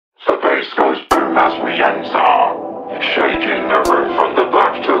as we enter. Shaking the room from the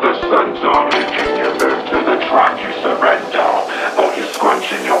back to the center, making you move to the track, you surrender. Body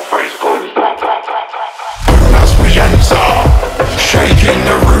scrunching your face closed up as we enter. Shaking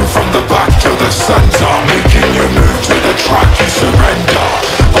the room from the back to the center, making you move to the track, you surrender.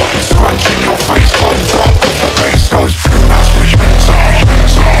 Body scrunching your face closed up, the bass goes boom as we enter.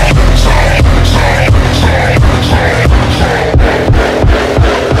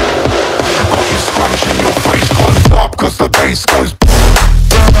 Body scrunching your face closed up, cause the bass goes.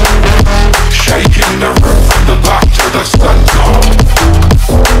 Shaking the room from the back to the center,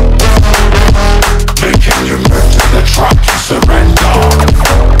 making you move to the track, you surrender.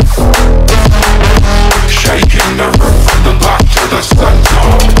 Shaking the room from the back to the center,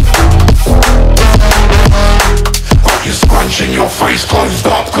 body scrunching your face closed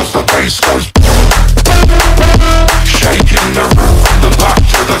up, cause the bass goes. Shaking the room from the back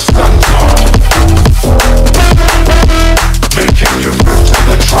to the center, making you move to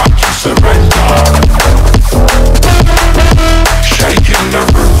the track, you surrender. Shaking the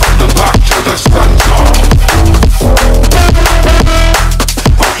room from the back to the center,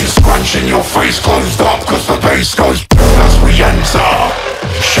 body scrunching your face closed up, cause the bass goes as we enter.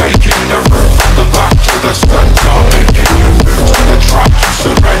 Shaking the room from the back to the center, making you move to the track, you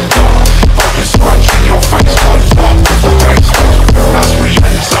surrender. Body scrunching your face closed up, cause the bass goes as we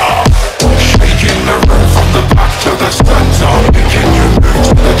enter. Shaking the room from the back to the center, making you move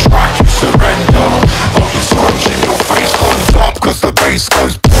to the track, you surrender. Body scrunching your face closed up, cause the bass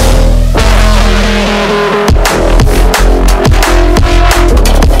goes.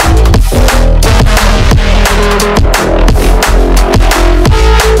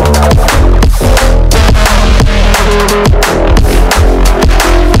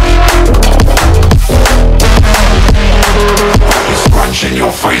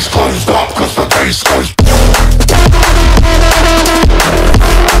 Your face closed up, cause the bass goes.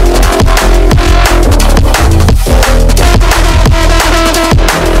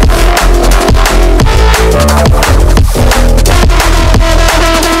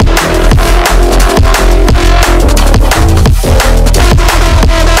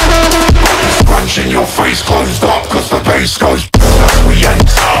 Scrunching your face closed up, cause the bass goes.